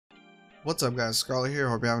What's up guys, Scarlet here,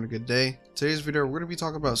 hope you're having a good day. Today's video we're going to be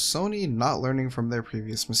talking about Sony not learning from their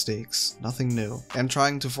previous mistakes, nothing new, and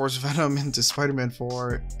trying to force Venom into Spider-Man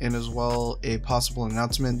 4, and as well a possible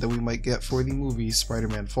announcement that we might get for the movie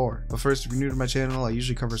Spider-Man 4. But first, if you're new to my channel, I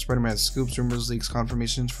usually cover Spider-Man scoops, rumors, leaks,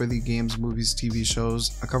 confirmations for the games, movies, TV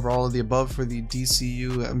shows. I cover all of the above for the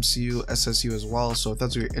DCU, MCU, SSU as well, so if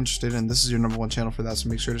that's what you're interested in, this is your #1 channel for that, so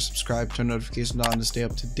make sure to subscribe, turn notifications on to stay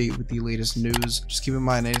up to date with the latest news. Just keep in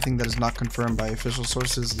mind anything that is not confirmed by official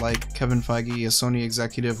sources like Kevin Feige, a Sony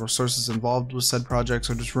executive, or sources involved with said projects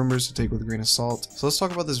are just rumors to take with a grain of salt. So let's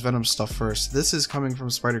talk about this Venom stuff first. This is coming from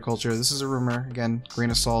Spider Culture. This is a rumor, again,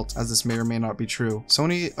 grain of salt, as this may or may not be true.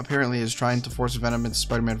 Sony apparently is trying to force Venom into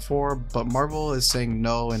Spider-Man 4, but Marvel is saying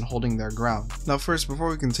no and holding their ground. Now first, before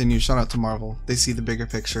we continue, shout out to Marvel. They see the bigger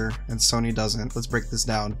picture and Sony doesn't. Let's break this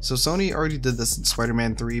down. So Sony already did this in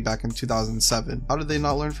Spider-Man 3 back in 2007. How did they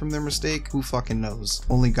not learn from their mistake? Who fucking knows?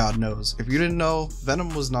 Only God knows. If you didn't know, Venom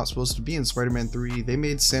was not supposed to be in Spider-Man 3. They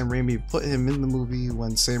made Sam Raimi put him in the movie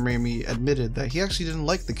when Sam Raimi admitted that he actually didn't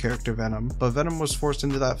like the character Venom, but Venom was forced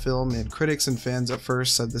into that film, and critics and fans at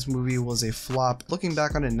first said this movie was a flop. Looking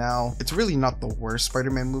back on it now, it's really not the worst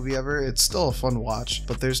Spider-Man movie ever. It's still a fun watch,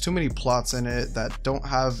 but there's too many plots in it that don't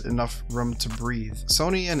have enough room to breathe.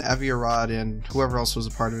 Sony and WRLD and whoever else was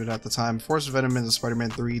a part of it at the time forced Venom into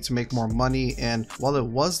Spider-Man 3 to make more money, and while it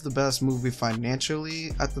was the best movie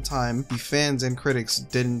financially at the time, the fans and critics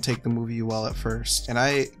didn't take the movie well at first. And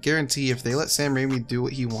I guarantee if they let Sam Raimi do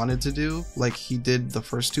what he wanted to do, like he did the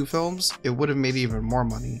first two films, it would have made even more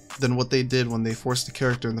money than what they did when they forced a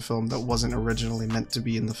character in the film that wasn't originally meant to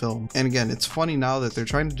be in the film. And again, it's funny now that they're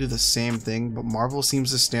trying to do the same thing, but Marvel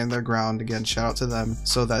seems to stand their ground, again, shout out to them,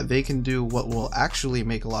 so that they can do what will actually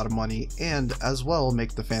make a lot of money and as well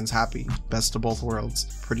make the fans happy. Best of both worlds.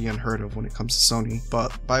 Pretty unheard of when it comes to Sony.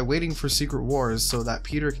 But by waiting for Secret Wars so that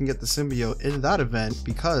Peter can get the symbiote in that event,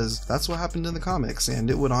 because that's what happened in the comics, and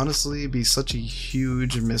it would honestly be such a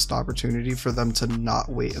huge missed opportunity for them to not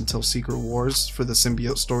wait until Secret Wars for the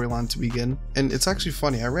symbiote storyline to begin. And it's actually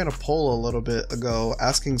funny, I ran a poll a little bit ago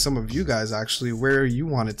asking some of you guys actually where you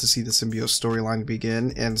wanted to see the symbiote storyline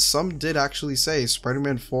begin, and some did actually say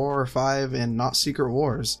Spider-Man 4 or 5 and not Secret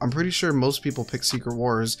Wars. I'm pretty sure most people picked Secret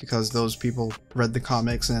Wars because those people read the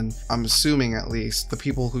comics, and I'm assuming at least the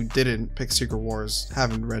people who didn't pick Secret Wars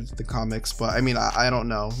haven't read the comics, but I mean, I don't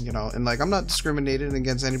know, you know, and like, I'm not discriminating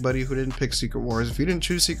against anybody who didn't pick Secret Wars. If you didn't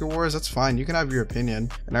choose Secret Wars, that's fine, you can have your opinion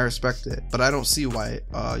and I respect it, but I don't see why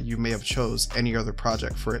you may have chose any other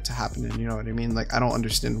project for it to happen in, you know what I mean? Like, I don't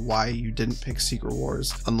understand why you didn't pick Secret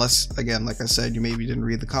Wars, unless, again, like I said, you maybe didn't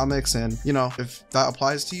read the comics, and you know, if that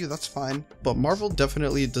applies to you, that's fine. But Marvel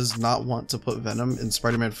definitely does not want to put Venom in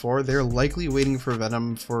Spider-Man 4. They're likely waiting for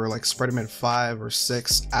Venom for like Spider-Man 5 or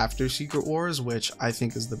 6 after Secret Wars, which I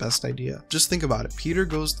think is the best idea. Just think about it. Peter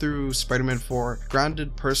goes through Spider-Man 4,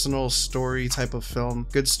 grounded personal story type of film,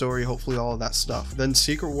 good story, hopefully all of that stuff. Then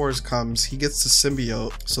Secret Wars comes, he gets the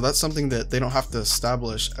symbiote, so that's something that they don't have to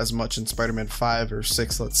establish as much in Spider-Man 5 or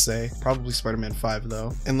 6, let's say. Probably Spider-Man 5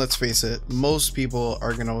 though. And let's face it, most people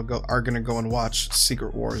are gonna go and watch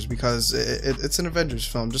Secret Wars because it's an Avengers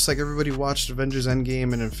film. Just like everybody watched Avengers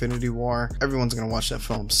Endgame and Infinity War, everyone's gonna watch that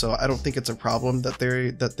film. So I don't think it's a problem that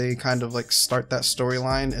they kind of like start that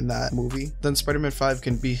storyline in that movie. Then Spider-Man 5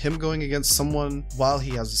 can be him going against someone while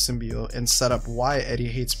he has a symbiote and set up why Eddie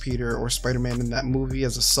hates Peter or Spider-Man in that movie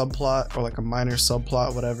as a subplot or like a minor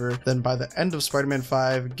subplot, whatever. Then by the end of Spider-Man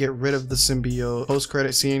 5, get rid of the symbiote.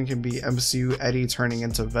 Post-credit scene can be MCU Eddie turning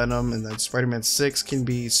into Venom, and then Spider-Man 6 can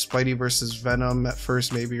be Spidey versus Venom at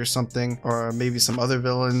first maybe, or something, or maybe some other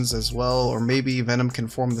villains as well, or maybe Venom can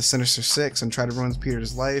form the Sinister Six and try to ruin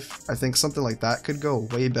Peter's life. I think something like that could go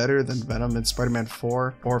way better than Venom in Spider-Man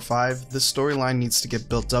 4 or 5. This storyline needs to get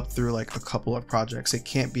built up through like a couple of projects. It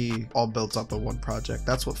can't be all built up in one project.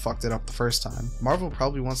 That's what fucked it up the first time. Marvel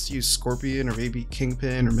probably wants to use Scorpion or maybe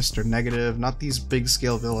Kingpin or Mr. Negative, not these big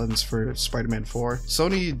scale villains for Spider-Man 4.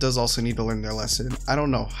 Sony does also need to learn their lesson. I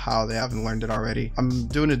don't know how they haven't learned it already. I'm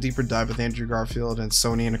doing a deeper dive with Andrew Garfield and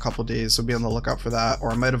Sony in a couple days, so be on the lookout for that,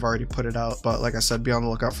 or I might have already put it out, but like I said, be on the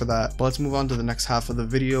lookout for that. But let's move on to the next half of the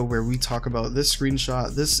video where we talk about this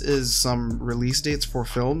screenshot. This is some release dates for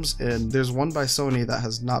films, and there's one by Sony that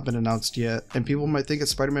has has not been announced yet, and people might think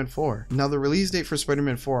it's Spider-Man 4. Now, the release date for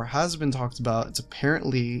Spider-Man 4 has been talked about. It's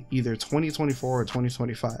apparently either 2024 or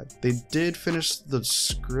 2025. They did finish the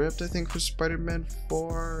script, I think, for Spider-Man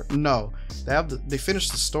 4. No, they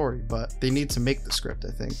finished the story, but they need to make the script,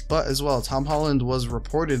 I think. But as well, Tom Holland was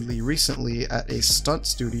reportedly recently at a stunt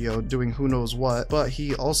studio doing who knows what, but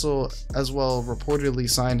he also as well reportedly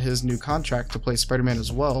signed his new contract to play Spider-Man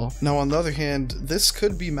as well. Now, on the other hand, this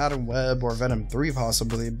could be Madam Web or Venom 3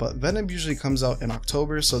 possibly, but Venom usually comes out in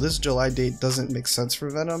October, so this July date doesn't make sense for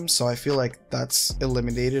Venom, so I feel like that's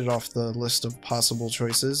eliminated off the list of possible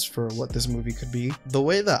choices for what this movie could be. The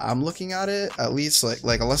way that I'm looking at it, at least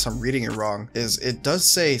like unless I'm reading it wrong, is it does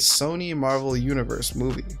say Sony Marvel Universe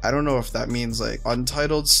movie. I don't know if that means like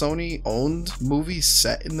untitled Sony owned movie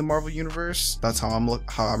set in the Marvel Universe. That's how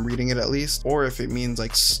I'm reading it, at least, or if it means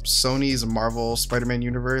like Sony's Marvel Spider-Man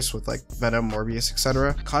universe with like Venom, Morbius,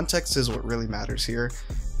 etc. Context is what really matters here,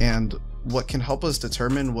 and what can help us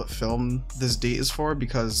determine what film this date is for,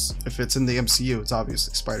 because if it's in the MCU, it's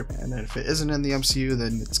obviously Spider-Man, and if it isn't in the MCU,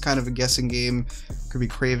 then it's kind of a guessing game. Could be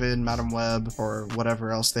Craven, Madam Web, or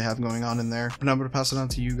whatever else they have going on in there. But now I'm going to pass it on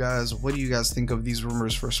to you guys. What do you guys think of these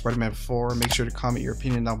rumors for Spider-Man 4? Make sure to comment your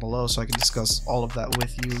opinion down below so I can discuss all of that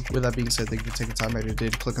with you. With that being said, thank you for taking time out of your day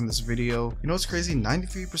to click on this video. You know what's crazy?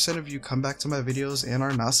 93% of you come back to my videos and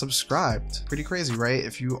are not subscribed. Pretty crazy, right?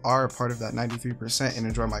 If you are a part of that 93% and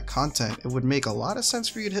enjoy my content, it would make a lot of sense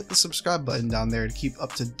for you to hit the subscribe button down there to keep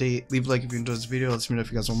up to date. Leave a like if you enjoyed this video. Let me know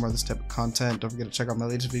if you guys want more of this type of content. Don't forget to check out my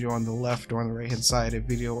latest video on the left or on the right hand side, a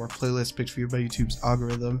video or playlist picked for you by YouTube's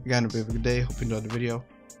algorithm. Again, hope you have a good day. Hope you enjoyed the video.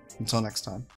 Until next time.